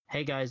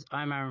Hey guys,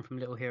 I'm Aaron from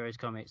Little Heroes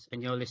Comics,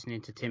 and you're listening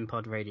to Tim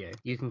Pod Radio.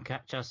 You can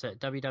catch us at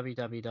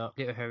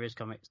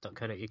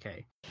www.littleheroescomics.co.uk.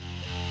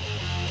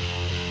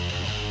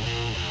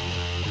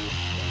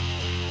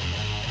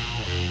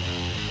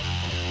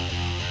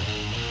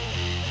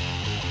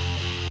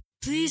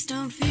 Please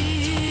don't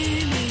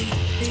fear me,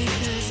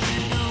 because I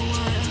know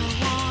what I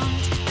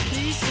want.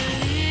 Please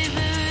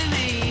deliver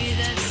me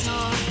that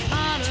soft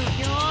part of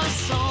your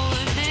soul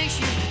that makes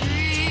you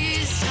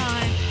freeze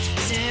time,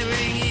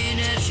 staring in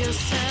at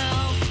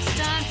yourself. It's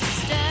time to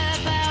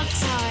step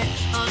outside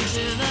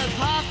onto the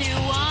path you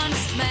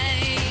once made.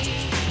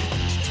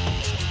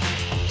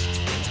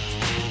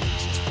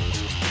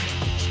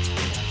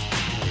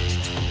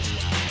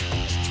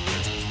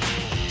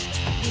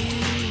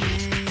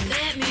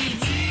 Let me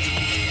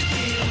hear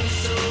you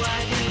so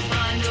I can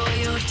find all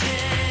your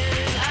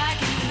tears. I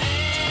can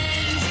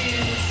mend you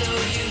so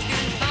you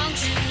can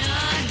function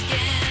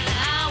again.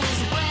 I was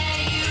where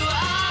you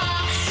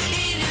are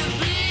in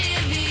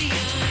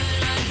oblivion.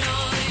 I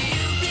know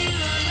you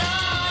feel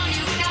alone.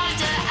 You got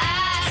to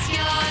ask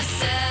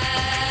yourself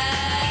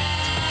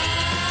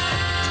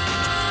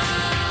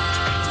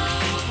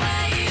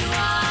where you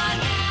are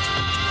now.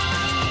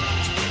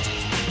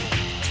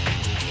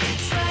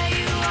 It's where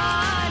you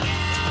are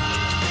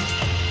now.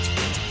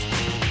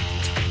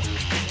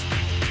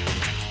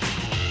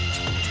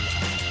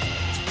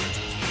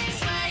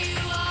 It's where you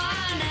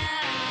are now.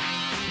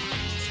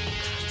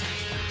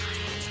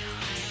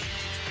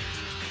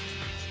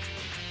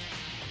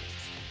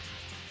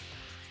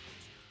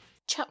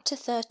 Chapter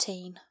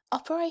 13.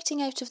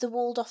 Operating out of the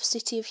walled-off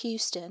city of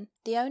Houston,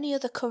 the only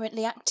other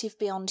currently active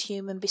Beyond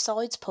Human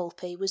besides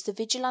Pulpy was the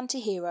vigilante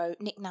hero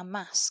Nick Nam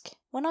Mask.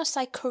 When I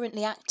say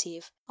currently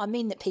active, I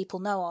mean that people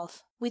know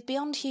of. With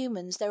Beyond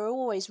Humans, there are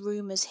always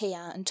rumours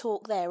here and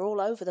talk there all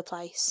over the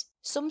place.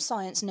 Some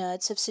science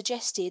nerds have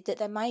suggested that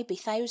there may be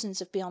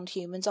thousands of Beyond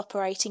Humans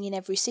operating in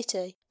every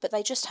city, but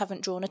they just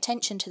haven't drawn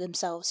attention to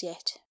themselves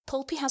yet.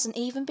 Pulpy hasn't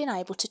even been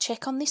able to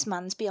check on this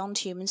man's Beyond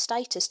Human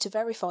status to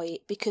verify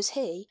it because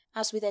he,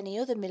 as with any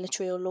other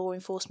military or law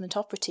enforcement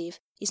operative,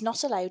 is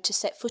not allowed to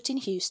set foot in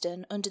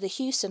Houston under the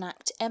Houston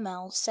Act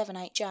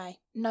ML78J.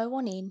 No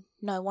one in,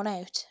 no one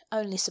out,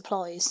 only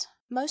supplies.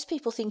 Most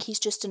people think he's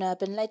just an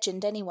urban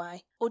legend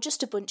anyway, or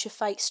just a bunch of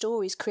fake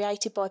stories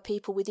created by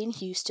people within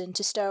Houston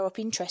to stir up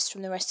interest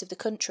from the rest of the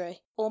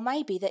country. Or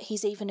maybe that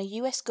he's even a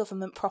US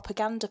government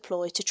propaganda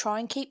ploy to try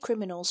and keep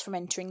criminals from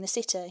entering the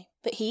city.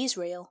 But he is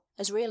real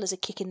as a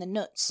kick in the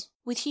nuts.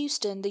 With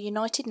Houston, the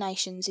United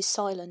Nations is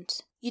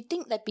silent. You'd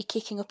think they'd be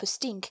kicking up a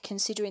stink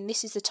considering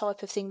this is the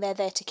type of thing they're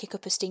there to kick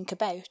up a stink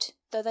about,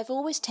 though they've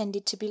always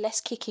tended to be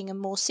less kicking and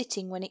more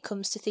sitting when it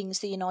comes to things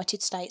the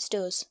United States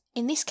does.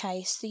 In this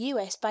case, the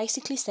US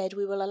basically said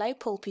we will allow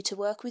Pulpy to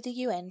work with the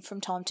UN from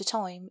time to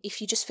time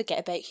if you just forget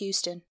about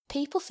Houston.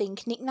 People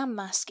think Nick Nam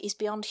Mask is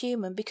Beyond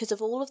Human because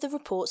of all of the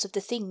reports of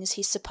the things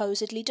he's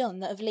supposedly done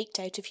that have leaked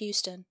out of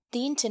Houston.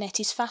 The internet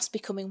is fast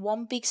becoming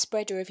one big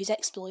spreader of his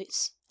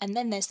exploits. And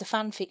then there's the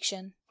fan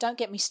fiction. Don't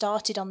get me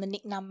started on the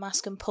Nick Nam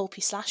Mask and Pulpy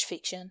slash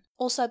fiction.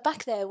 Also,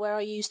 back there where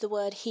I used the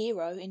word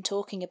hero in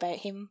talking about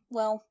him,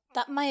 well,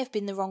 that may have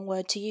been the wrong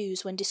word to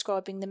use when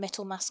describing the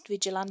metal-masked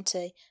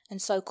vigilante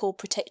and so-called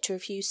protector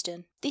of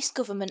Houston. This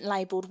government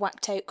labelled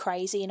whacked-out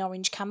crazy in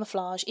orange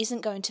camouflage isn't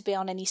going to be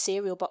on any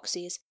cereal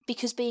boxes,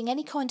 because being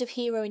any kind of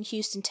hero in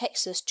Houston,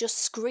 Texas just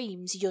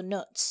screams you're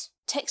nuts.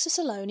 Texas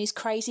alone is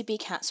crazy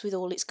big hats with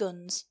all its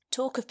guns.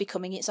 Talk of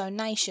becoming its own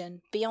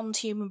nation, Beyond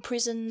Human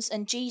prisons,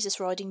 and Jesus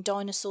riding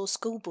dinosaur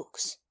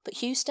schoolbooks. But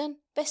Houston?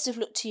 Best of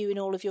luck to you in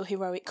all of your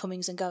heroic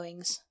comings and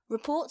goings.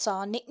 Reports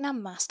are Nick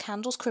Nam Mask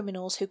handles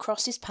criminals who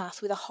cross his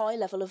path with a high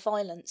level of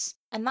violence,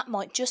 and that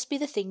might just be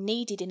the thing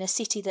needed in a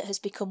city that has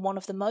become one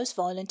of the most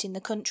violent in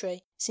the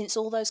country, since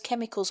all those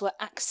chemicals were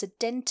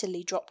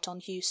accidentally dropped on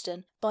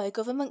Houston by a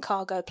government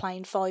cargo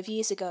plane 5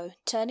 years ago,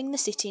 turning the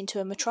city into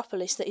a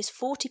metropolis that is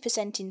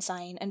 40%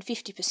 insane and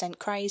 50%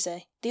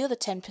 crazy. The other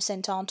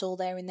 10% aren't all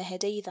there in the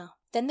head either.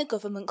 Then the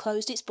government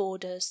closed its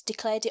borders,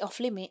 declared it off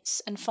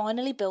limits, and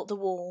finally built the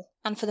wall,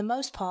 and for the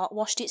most part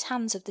washed its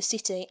hands of the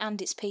city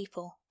and its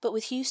people. But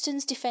with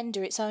Houston's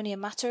defender, it's only a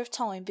matter of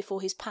time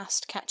before his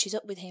past catches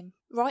up with him.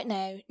 Right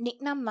now,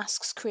 Nick Nam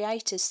Mask's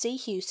creators see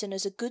Houston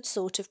as a good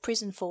sort of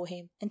prison for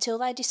him, until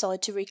they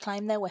decide to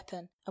reclaim their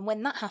weapon, and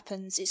when that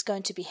happens, it's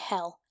going to be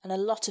hell, and a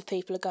lot of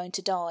people are going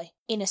to die,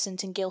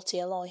 innocent and guilty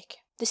alike.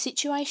 The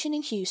situation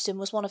in Houston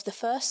was one of the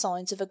first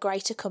signs of a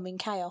greater coming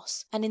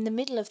chaos, and in the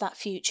middle of that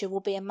future will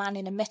be a man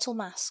in a metal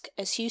mask,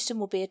 as Houston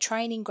will be a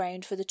training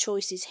ground for the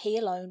choices he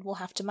alone will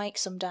have to make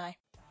someday.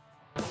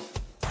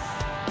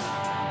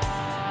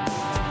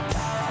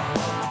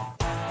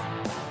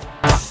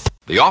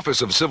 The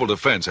Office of Civil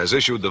Defense has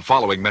issued the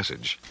following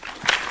message.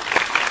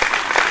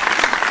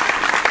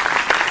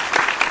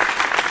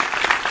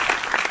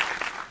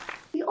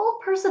 The All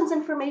Persons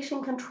Information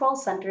Pollution Control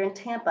Center in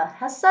Tampa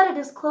has said it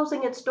is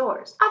closing its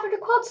doors. After, to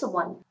quote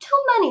someone,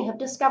 too many have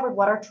discovered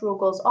what our true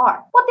goals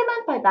are. What they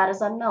meant by that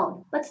is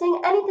unknown, but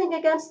saying anything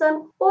against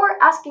them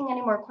or asking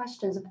any more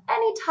questions of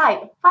any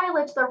type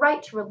violates their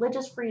right to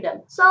religious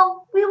freedom.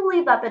 So we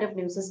believe that bit of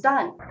news is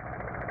done.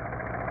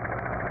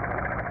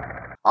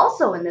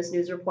 Also in this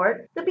news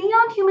report, the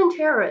Beyond Human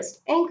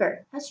terrorist,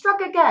 Anchor, has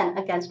struck again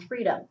against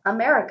Freedom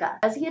America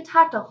as he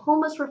attacked a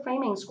homeless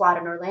reframing squad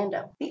in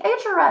Orlando. The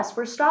HRS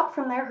were stopped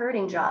from their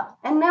herding job,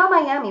 and now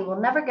Miami will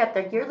never get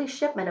their yearly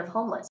shipment of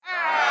homeless.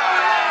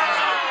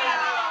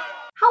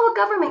 How a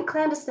government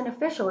clandestine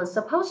official is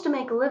supposed to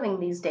make a living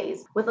these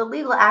days with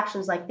illegal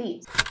actions like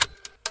these.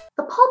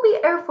 The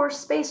Pulpy Air Force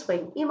Space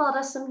Wing emailed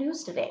us some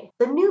news today.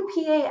 The new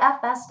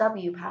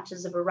PAFSW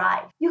patches have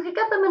arrived. You could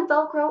get them in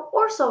Velcro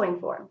or sewing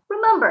form.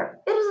 Remember,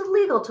 it is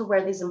illegal to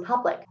wear these in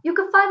public. You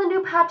can find the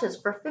new patches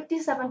for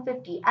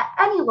 $57.50 at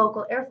any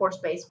local Air Force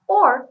base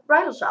or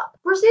bridal shop.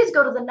 Proceeds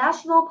go to the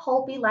National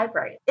Pulpy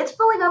Library. It's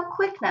filling up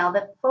quick now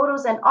that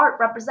photos and art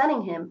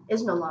representing him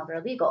is no longer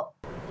illegal.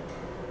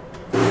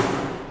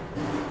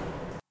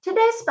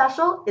 Today's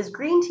special is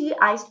green tea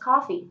iced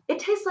coffee. It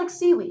tastes like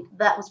seaweed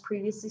that was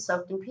previously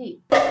soaked in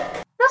pee.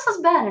 This has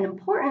been an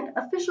important,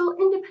 official,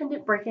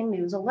 independent breaking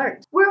news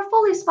alert. We're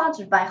fully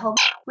sponsored by Home.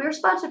 We are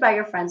sponsored by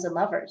your friends and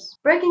lovers.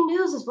 Breaking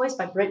News is voiced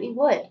by Brittany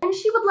Wood, and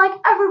she would like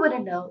everyone to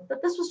know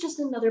that this was just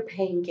another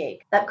paying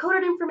gig. That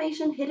coded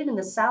information hidden in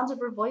the sounds of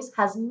her voice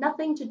has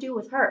nothing to do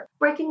with her.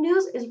 Breaking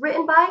News is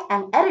written by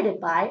and edited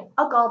by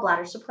a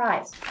gallbladder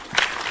surprise.